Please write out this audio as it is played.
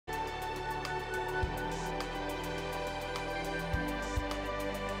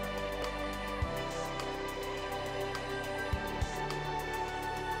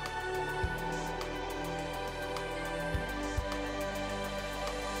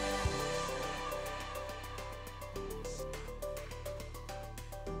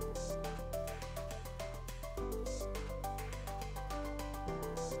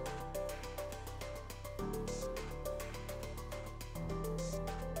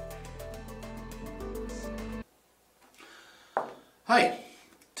Hi,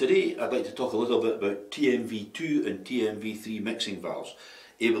 today I'd like to talk a little bit about TMV2 and TMV3 mixing valves,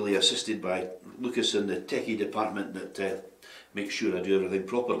 ably assisted by Lucas in the techie department that makes sure I do everything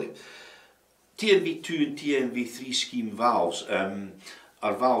properly. TMV2 and TMV3 scheme valves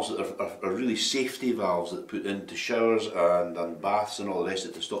are valves that are really safety valves that put into showers and baths and all the rest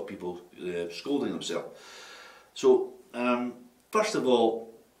of it to stop people scalding themselves. So first of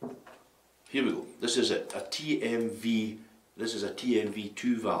all, here we go. This is a TMV. This is a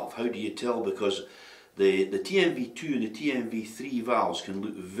TMV2 valve. How do you tell? Because the TMV2 and the TMV3 valves can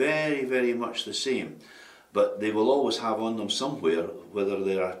look very much the same, but they will always have on them somewhere whether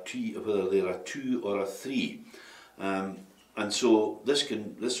they're a 2 or a 3. And so this is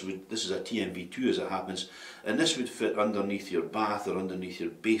a TMV2 as it happens, and this would fit underneath your bath or underneath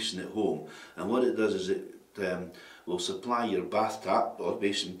your basin at home. And what it does is it will supply your bath tap or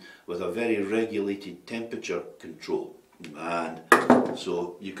basin with a very regulated temperature control. And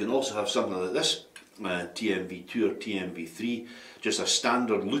so you can also have something like this, TMV2 or TMV3, just a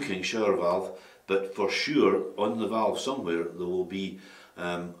standard looking shower valve, but for sure on the valve somewhere there will be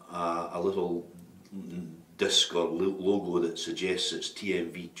a little disc or logo that suggests it's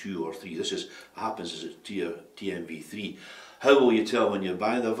TMV2 or 3. This happens as it's TMV3. How will you tell when you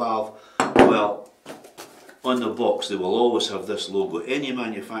buy the valve? Well, on the box they will always have this logo. Any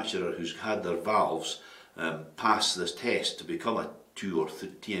manufacturer who's had their valves pass this test to become a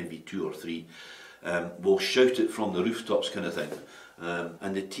TMV2 or 3 will shout it from the rooftops, kind of thing.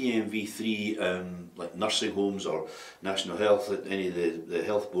 And the TMV3, like nursing homes or National Health, any of the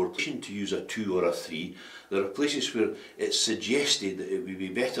health board, to use a 2 or a 3. There are places where it's suggested that it would be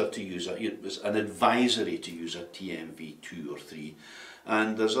better to use it's an advisory to use a TMV2 or 3,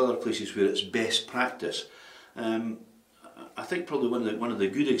 and there's other places where it's best practice. I think probably one of the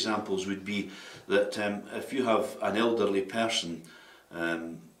good examples would be that if you have an elderly person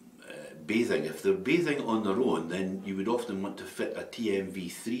bathing, if they're bathing on their own, then you would often want to fit a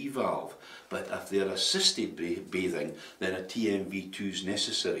TMV3 valve, but if they're assisted bathing, then a TMV2 is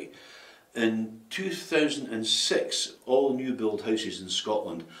necessary. In 2006, all new build houses in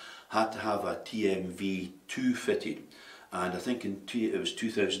Scotland had to have a TMV2 fitted. And I think it was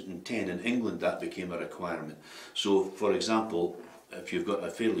 2010 in England that became a requirement. So for example, if you've got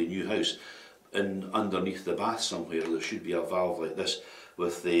a fairly new house, underneath the bath somewhere there should be a valve like this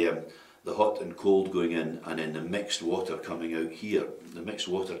with the hot and cold going in, and then the mixed water coming out here. The mixed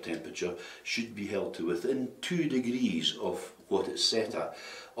water temperature should be held to within 2 degrees of what it's set at.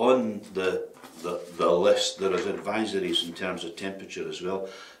 On the list there is advisories in terms of temperature as well.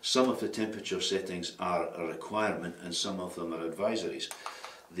 Some of the temperature settings are a requirement and some of them are advisories.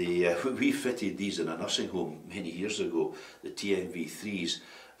 We fitted these in a nursing home many years ago, the TMV3s,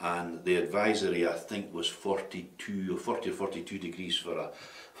 and the advisory I think was 40 or 42 degrees for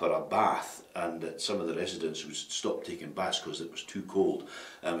a bath, and some of the residents would stop taking baths because it was too cold,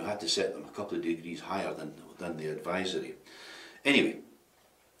 and we had to set them a couple of degrees higher than the advisory. Anyway,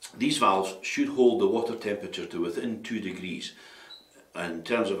 these valves should hold the water temperature to within 2 degrees. In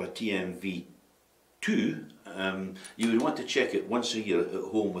terms of a TMV2, you would want to check it once a year at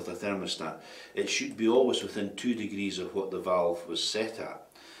home with a thermostat. It should be always within 2 degrees of what the valve was set at.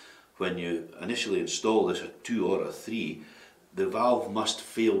 When you initially install this, a 2 or a 3, the valve must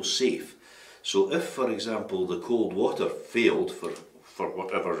fail safe. So if, for example, the cold water failed for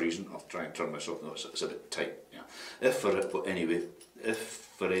whatever reason, I'll try and turn myself, no, it's a bit tight. Yeah. If for any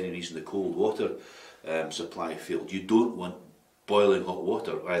reason the cold water supply failed, you don't want boiling hot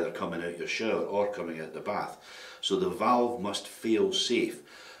water either coming out your shower or coming out the bath. So the valve must fail safe,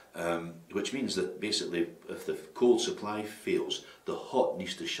 which means that basically if the cold supply fails, the hot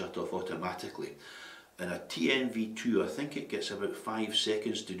needs to shut off automatically. In a TMV2, I think it gets about 5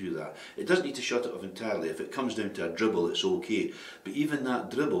 seconds to do that. It doesn't need to shut it off entirely. If it comes down to a dribble, it's okay. But even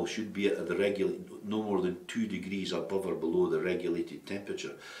that dribble should be at no more than 2 degrees above or below the regulated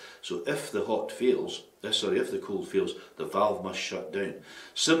temperature. So if the cold fails, the valve must shut down.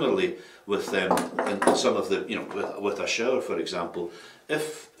 Similarly, with some of the, with a shower, for example,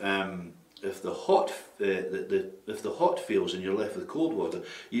 if the hot fails and you're left with cold water,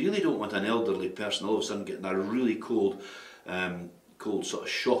 you really don't want an elderly person all of a sudden getting a really cold sort of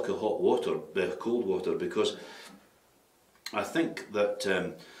shock of hot water, cold water, because I think that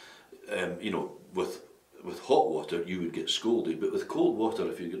with hot water you would get scalded, but with cold water,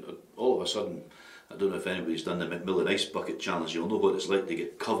 if you get all of a sudden, I don't know if anybody's done the Macmillan Ice Bucket Challenge, you'll know what it's like to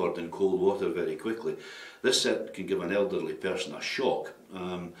get covered in cold water very quickly. This can give an elderly person a shock,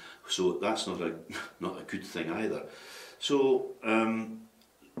 so that's not a good thing either. So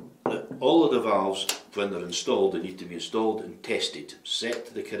All of the valves, when they're installed, they need to be installed and tested, set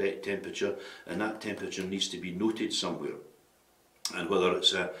to the correct temperature, and that temperature needs to be noted somewhere. And whether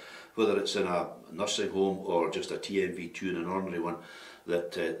it's in a nursing home or just a TMV2 in an ordinary one,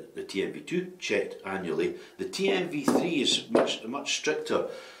 that the TMV2 checked annually. The TMV3 is much stricter,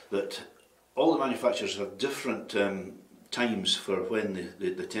 that all the manufacturers have different times for when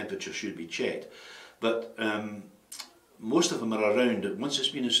the temperature should be checked, but most of them are around. Once it's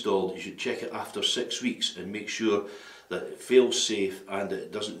been installed, you should check it after 6 weeks and make sure that it fails safe and that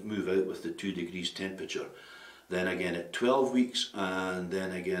it doesn't move out with the 2 degrees temperature. Then again at 12 weeks, and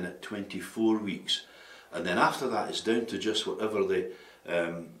then again at 24 weeks. And then after that it's down to just whatever it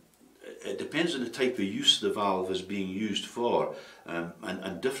depends on the type of use the valve is being used for,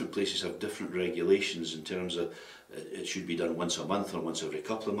 and different places have different regulations in terms of it should be done once a month or once every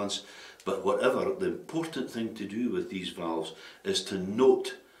couple of months. But whatever, the important thing to do with these valves is to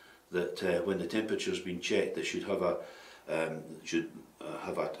note that when the temperature has been checked, they should have a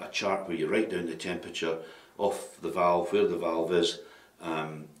chart where you write down the temperature of the valve, where the valve is,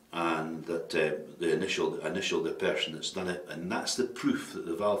 and that the initial the person that's done it, and that's the proof that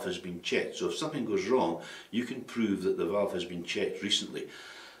the valve has been checked. So if something goes wrong, you can prove that the valve has been checked recently.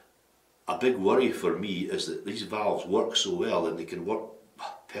 A big worry for me is that these valves work so well and they can work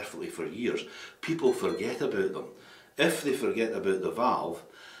perfectly for years. People forget about them. If they forget about the valve,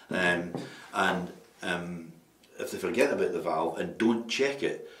 if they forget about the valve and don't check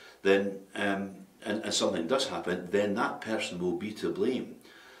it, then and something does happen, then that person will be to blame.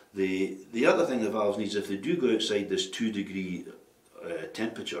 The other thing the valves needs, if they do go outside this 2 degree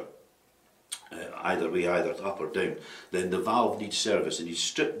temperature, either way, either up or down, then the valve needs service. It needs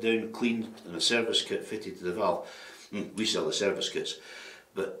stripped down, cleaned, and a service kit fitted to the valve. We sell the service kits,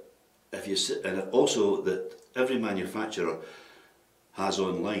 but if you and also that every manufacturer has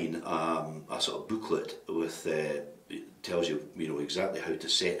online a sort of booklet with it tells you exactly how to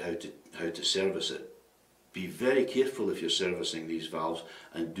set, how to service it. Be very careful if you're servicing these valves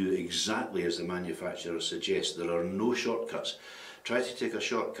and do exactly as the manufacturer suggests. There are no shortcuts. Try to take a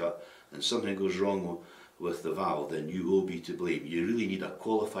shortcut and something goes wrong with the valve, then you will be to blame. You really need a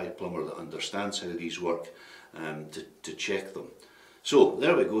qualified plumber that understands how these work to check them. So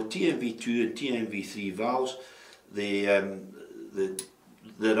there we go, TMV2 and TMV3 valves. There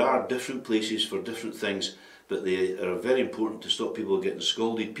are different places for different things, but they are very important to stop people getting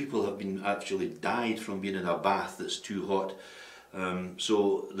scalded. People have been actually died from being in a bath that's too hot.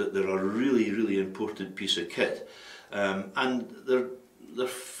 So they're a really important piece of kit, and they're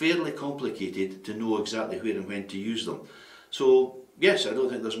fairly complicated to know exactly where and when to use them. So yes, I don't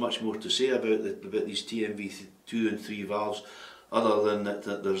think there's much more to say about these TMV2 and 3 valves, other than that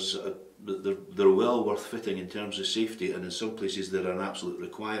they're well worth fitting in terms of safety, and in some places they're an absolute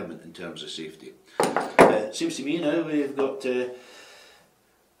requirement in terms of safety. It seems to me now we've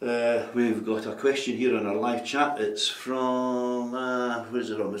got a question here on our live chat. It's from where is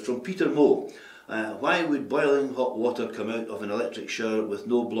it from? It's from Peter Moe. Why would boiling hot water come out of an electric shower with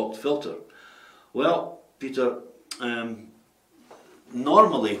no blocked filter? Well, Peter,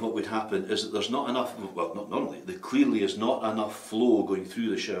 normally what would happen is that there's not enough, well, not normally, there clearly is not enough flow going through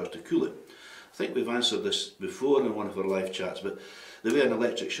the shower to cool it. I think we've answered this before in one of our live chats, but the way an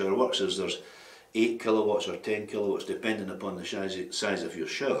electric shower works is there's 8 kilowatts or 10 kilowatts depending upon the size of your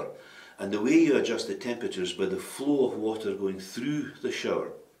shower, and the way you adjust the temperature is by the flow of water going through the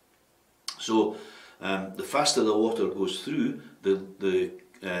shower. So the faster the water goes through, the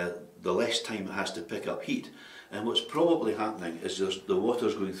less time it has to pick up heat. And what's probably happening is the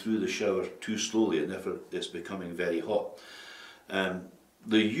water's going through the shower too slowly, and therefore it's becoming very hot.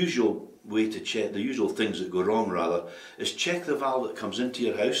 The usual way to check, the usual things that go wrong rather, is check the valve that comes into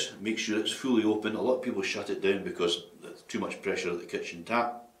your house, make sure it's fully open. A lot of people shut it down because there's too much pressure at the kitchen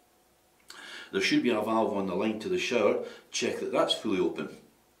tap. There should be a valve on the line to the shower, check that that's fully open.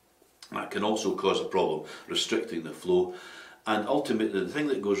 That can also cause a problem, restricting the flow. And ultimately, the thing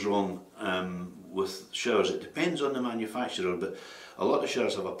that goes wrong with showers, it depends on the manufacturer, but a lot of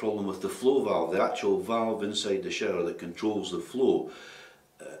showers have a problem with the flow valve, the actual valve inside the shower that controls the flow.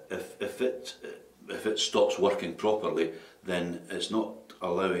 If it stops working properly, then it's not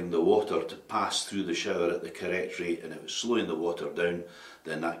allowing the water to pass through the shower at the correct rate, and if it's slowing the water down,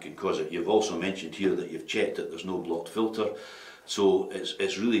 then that can cause it. You've also mentioned here that you've checked it, there's no blocked filter, so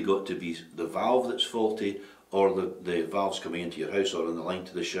it's really got to be the valve that's faulty, or the valves coming into your house or on the line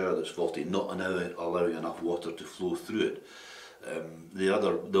to the shower that's faulty, not allowing enough water to flow through it.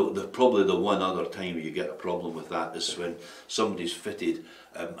 Probably the one other time you get a problem with that is when somebody's fitted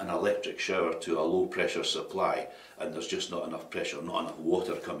an electric shower to a low pressure supply and there's just not enough pressure, not enough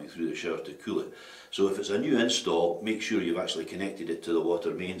water coming through the shower to cool it. So if it's a new install, make sure you've actually connected it to the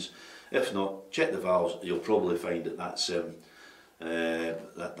water mains. If not, check the valves. You'll probably find that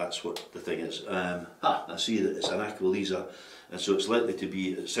that's what the thing is. I see that it's an Aqualisa, and so it's likely to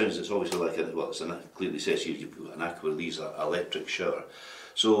be, it's obviously like it clearly says here you've got an Aqualisa electric shower.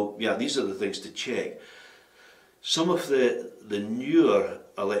 So yeah, these are the things to check. Some of the newer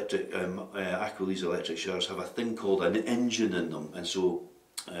electric Aqualisa electric showers have a thing called an engine in them, and so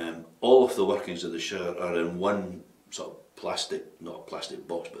all of the workings of the shower are in one sort of plastic, not a plastic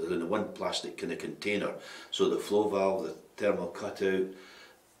box, but they're in one plastic kind of container. So the flow valve, the thermal cutout,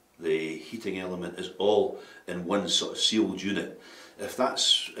 the heating element is all in one sort of sealed unit. If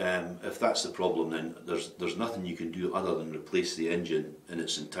that's the problem, then there's nothing you can do other than replace the engine in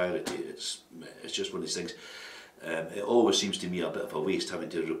its entirety. It's just one of these things. It always seems to me a bit of a waste having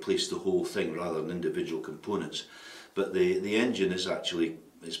to replace the whole thing rather than individual components. But the engine is actually,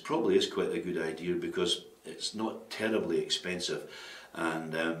 it probably is quite a good idea because it's not terribly expensive,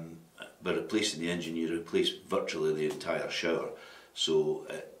 and by replacing the engine you replace virtually the entire shower, so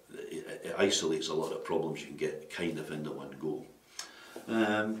it isolates a lot of problems you can get kind of in the one go.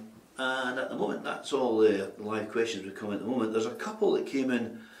 And at the moment that's all the live questions we come in at the moment. There's a couple that came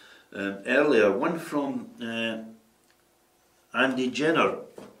in earlier, one from Andy Jenner,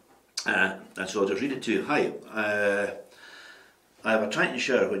 and so I'll just read it to you. Hi. I have a Triton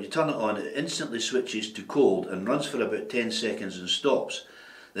shower. When you turn it on, it instantly switches to cold and runs for about 10 seconds and stops.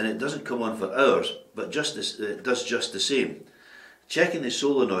 Then it doesn't come on for hours, but it does just the same. Checking the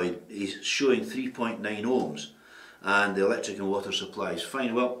solenoid is showing 3.9 ohms and the electric and water supply is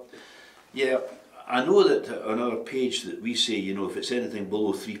fine. Well, yeah, I know that on our page that we say, you know, if it's anything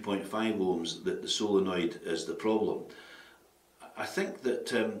below 3.5 ohms that the solenoid is the problem. I think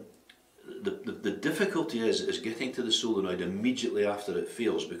that the difficulty is getting to the solenoid immediately after it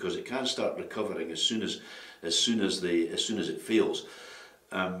fails, because it can start recovering as soon as it fails.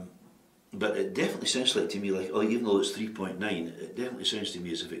 But it definitely sounds like to me like, oh, even though it's 3.9, it definitely sounds to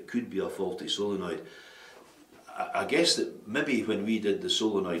me as if it could be a faulty solenoid. I guess that maybe when we did the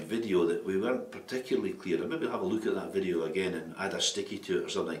solenoid video that we weren't particularly clear. Maybe have a look at that video again and add a sticky to it or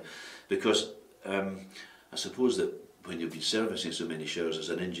something, because I suppose that when you've been servicing so many showers as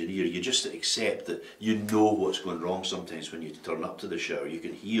an engineer, you just accept that you know what's going wrong sometimes when you turn up to the shower. You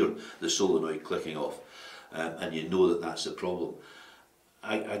can hear the solenoid clicking off and you know that that's the problem.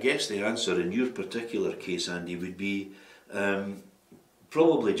 I guess the answer in your particular case, Andy, would be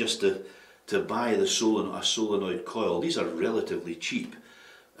probably just to buy a solenoid coil. These are relatively cheap,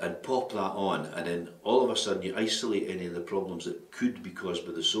 and pop that on, and then all of a sudden you isolate any of the problems that could be caused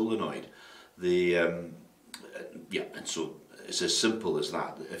by the solenoid. Yeah, and so it's as simple as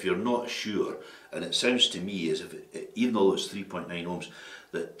that. If you're not sure, and it sounds to me as if even though it's 3.9 ohms,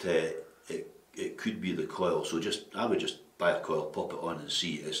 that it could be the coil. So I would just buy a coil, pop it on and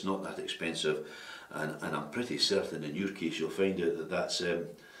see. It's not that expensive, and I'm pretty certain in your case you'll find out that that's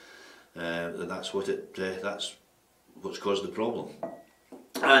what's caused the problem.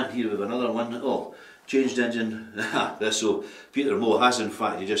 And here we have another one. Oh, changed engine. So Peter Moore has in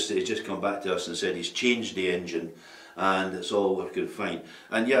fact, he's just come back to us and said he's changed the engine and it's all working fine.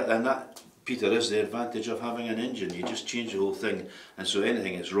 And yeah, and that, Peter, is the advantage of having an engine. You just change the whole thing, and so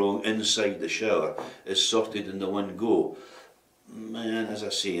anything that's wrong inside the shower is sorted in the one go. And as I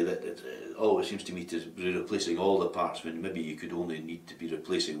say, that it always seems to me to be replacing all the parts when maybe you could only need to be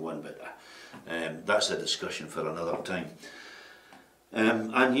replacing one, but that's a discussion for another time.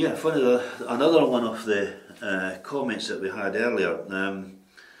 And yeah, another one of the comments that we had earlier.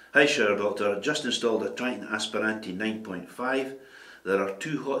 Hi Shower Doctor, just installed a Triton Aspirante 9.5. There are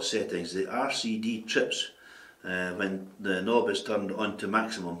two hot settings. The RCD trips when the knob is turned on to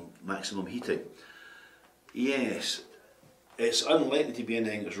maximum heating. Yes, it's unlikely to be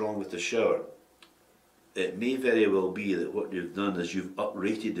anything that's wrong with the shower. It may very well be that what you've done is you've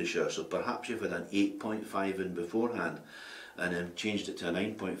uprated the shower, so perhaps you've had an 8.5 in beforehand and then changed it to a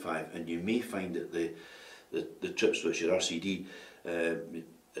 9.5, and you may find that the trip switch, your RCD,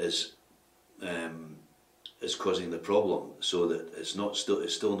 is causing the problem, so that it's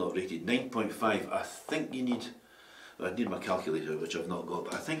still not rated 9.5. I think you need, I need my calculator, which I've not got,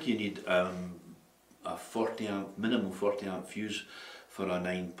 but I think you need a 40 amp, minimum 40 amp fuse for a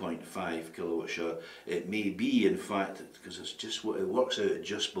 9.5 kilowatt shower. It may be, in fact, because it's just what it works out at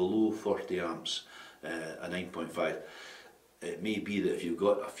just below 40 amps, a 9.5. It may be that if you've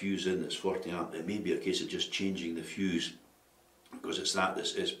got a fuse in that's 40 amp, it may be a case of just changing the fuse because it's that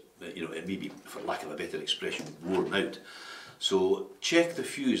that's, you know, it may be, for lack of a better expression, worn out. So check the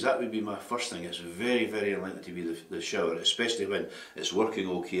fuse. That would be my first thing. It's very, very unlikely to be the shower, especially when it's working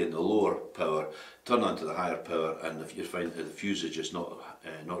okay in the lower power. Turn on to the higher power, and if you find that the fuse is just not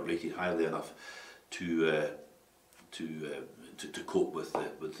rated highly enough to cope with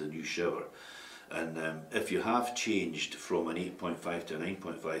the new shower. And if you have changed from an 8.5 to a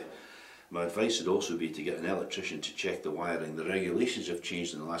 9.5, my advice would also be to get an electrician to check the wiring. The regulations have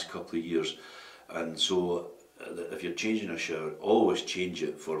changed in the last couple of years, and so if you're changing a shower, always change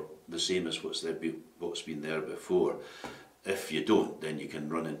it for the same as what's been there before. If you don't, then you can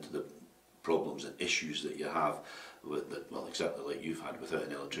run into the problems and issues that you have with the, well, exactly like you've had without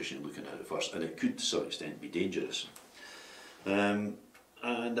an electrician looking at it first, and it could to some extent be dangerous.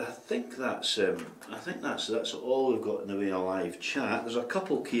 And I think that's all we've got in the way of live chat. There's a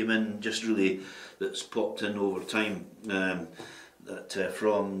couple came in just really that's popped in over time,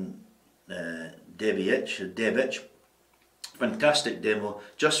 from Deb Itch. Fantastic demo,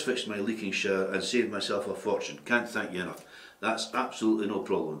 just fixed my leaking shower and saved myself a fortune. Can't thank you enough. That's absolutely no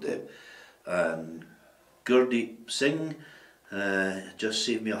problem, Deb. Gurdeep Singh, just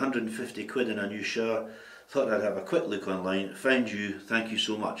saved me 150 quid in a new shower. Thought I'd have a quick look online, found you, thank you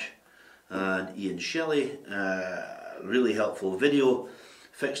so much. And Ian Shelley, really helpful video,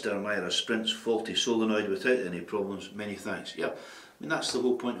 fixed our Myra Sprint's faulty solenoid without any problems, many thanks. Yeah, I mean that's the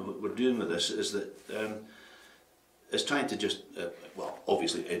whole point of what we're doing with this, is that it's trying to just, well,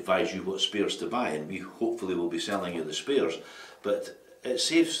 obviously advise you what spares to buy, and we hopefully will be selling you the spares, but it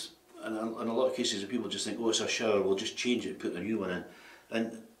saves, in a lot of cases people just think, oh, it's a shower, we'll just change it, put a new one in,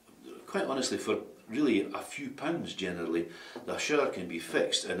 and quite honestly, for really a few pounds generally, the shower can be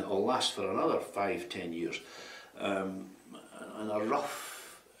fixed and it will last for another 5-10 years. And a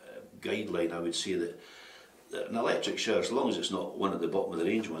rough guideline, I would say that an electric shower, as long as it's not one of the bottom of the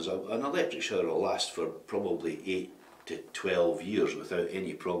range ones, an electric shower will last for probably 8 to 12 years without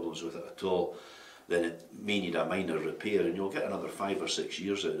any problems with it at all. Then it may need a minor repair and you'll get another 5 or 6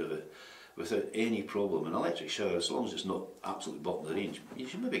 years out of it without any problem. An electric shower, as long as it's not absolutely bottom of the range, you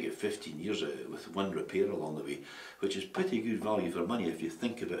should maybe get 15 years out of it with one repair along the way, which is pretty good value for money if you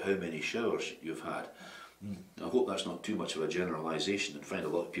think about how many showers you've had. I hope that's not too much of a generalisation, and find a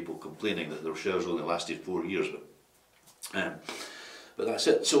lot of people complaining that their showers only lasted 4 years. But that's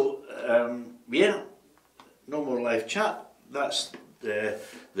it. So yeah, no more live chat. That's the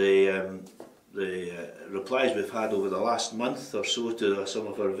replies we've had over the last month or so to some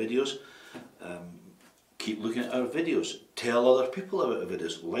of our videos. Keep looking at our videos. Tell other people about the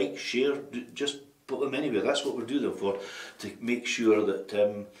videos. Like, share, just put them anywhere. That's what we're doing them for, to make sure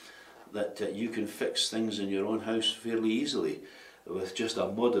that that you can fix things in your own house fairly easily with just a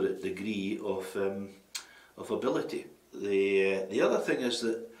moderate degree of ability. The other thing is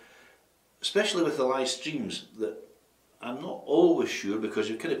that, especially with the live streams, that I'm not always sure, because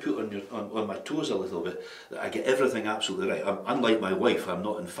you've kind of put on my toes a little bit, that I get everything absolutely right. Unlike my wife, I'm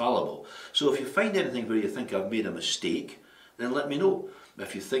not infallible. So if you find anything where you think I've made a mistake, then let me know.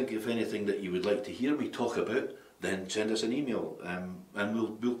 If you think of anything that you would like to hear me talk about, then send us an email,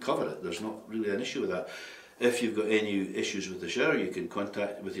 and we'll cover it. There's not really an issue with that. If you've got any issues with the shower, you can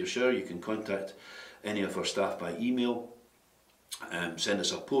contact any of our staff by email. Send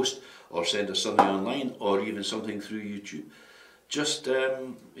us a post, or send us something online, or even something through YouTube. Just,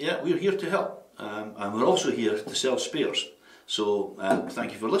 yeah, we're here to help, and we're also here to sell spares. So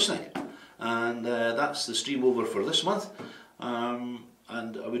thank you for listening, and that's the stream over for this month.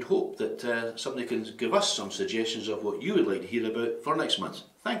 And I would hope that somebody can give us some suggestions of what you would like to hear about for next month.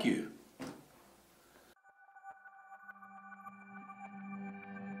 Thank you.